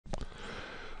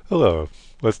Hello.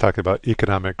 Let's talk about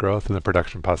economic growth and the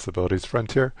production possibilities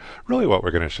frontier. Really what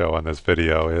we're going to show on this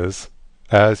video is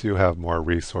as you have more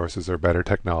resources or better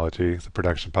technology, the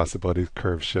production possibilities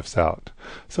curve shifts out.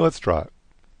 So let's draw it.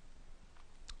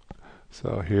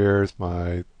 So here's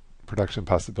my production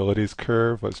possibilities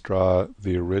curve. Let's draw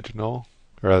the original,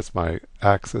 or that's my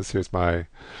axis. Here's my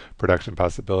production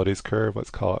possibilities curve. Let's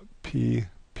call it P,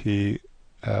 P,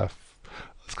 F.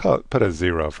 Let's call it, put a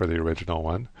 0 for the original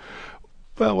one.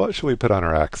 Well, what should we put on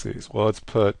our axes? Well, let's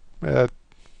put, should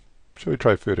we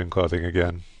try food and clothing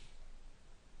again?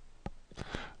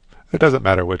 It doesn't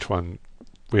matter which one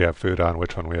we have food on,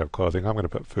 which one we have clothing. I'm going to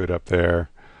put food up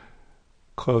there,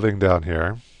 clothing down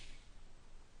here.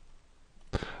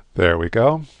 There we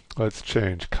go. Let's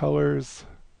change colors.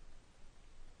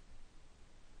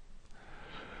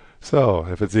 So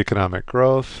if it's economic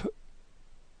growth,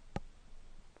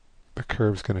 the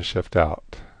curve's going to shift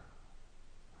out.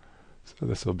 So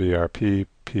this will be our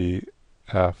PPF1.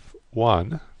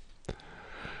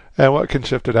 And what can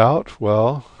shift it out?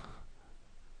 Well,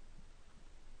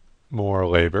 more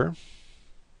labor,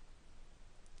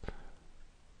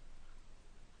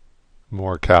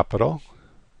 more capital,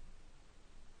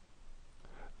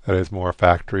 that is more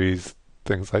factories,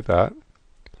 things like that,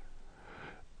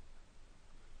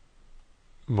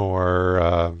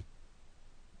 more,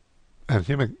 and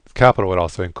human capital would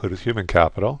also include human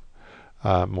capital.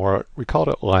 More, we called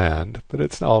it land, but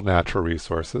it's all natural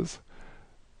resources.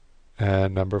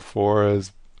 And number 4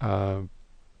 is, or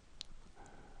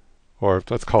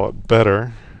let's call it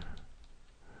better.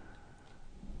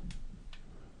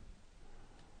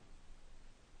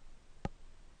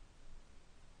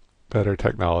 Better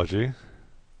technology.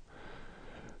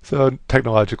 So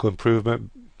technological improvement,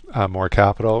 more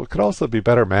capital. It could also be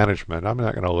better management. I'm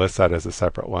not going to list that as a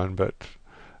separate one, but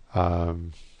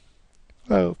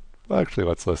well, actually,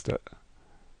 let's list it.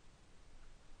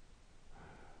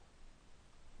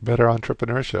 Better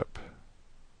entrepreneurship.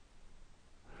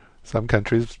 Some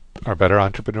countries are better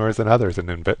entrepreneurs than others in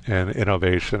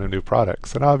innovation and new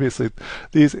products. And obviously,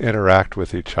 these interact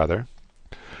with each other.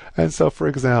 And so, for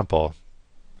example,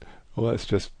 let's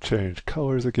just change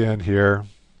colors again here.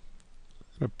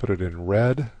 I'm going to put it in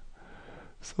red.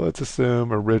 So let's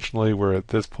assume originally we're at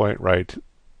this point right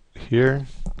here.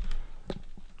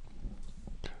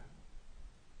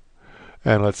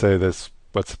 And let's say this,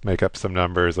 let's make up some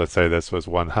numbers. Let's say this was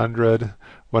 100.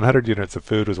 100 units of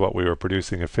food was what we were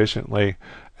producing efficiently,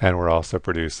 and we're also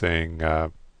producing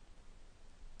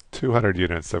 200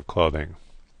 units of clothing.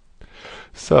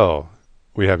 So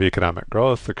we have economic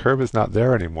growth. The curve is not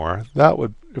there anymore. That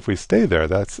would, if we stay there,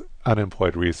 that's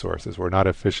unemployed resources. We're not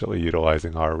efficiently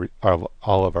utilizing all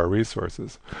of our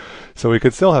resources. So we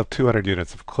could still have 200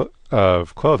 units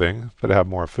of clothing, but have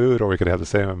more food, or we could have the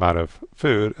same amount of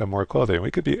food and more clothing.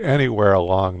 We could be anywhere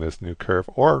along this new curve,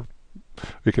 or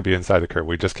we could be inside the curve.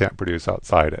 We just can't produce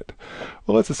outside it.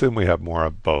 Well, let's assume we have more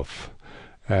of both.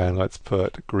 And let's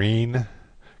put green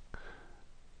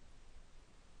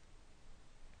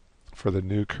for the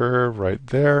new curve right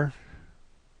there.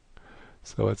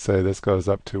 So let's say this goes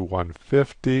up to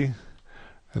 150,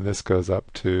 and this goes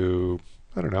up to,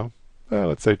 I don't know,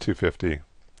 let's say 250.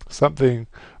 Something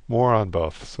more on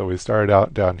both. So we started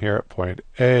out down here at point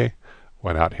A,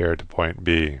 went out here to point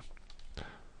B.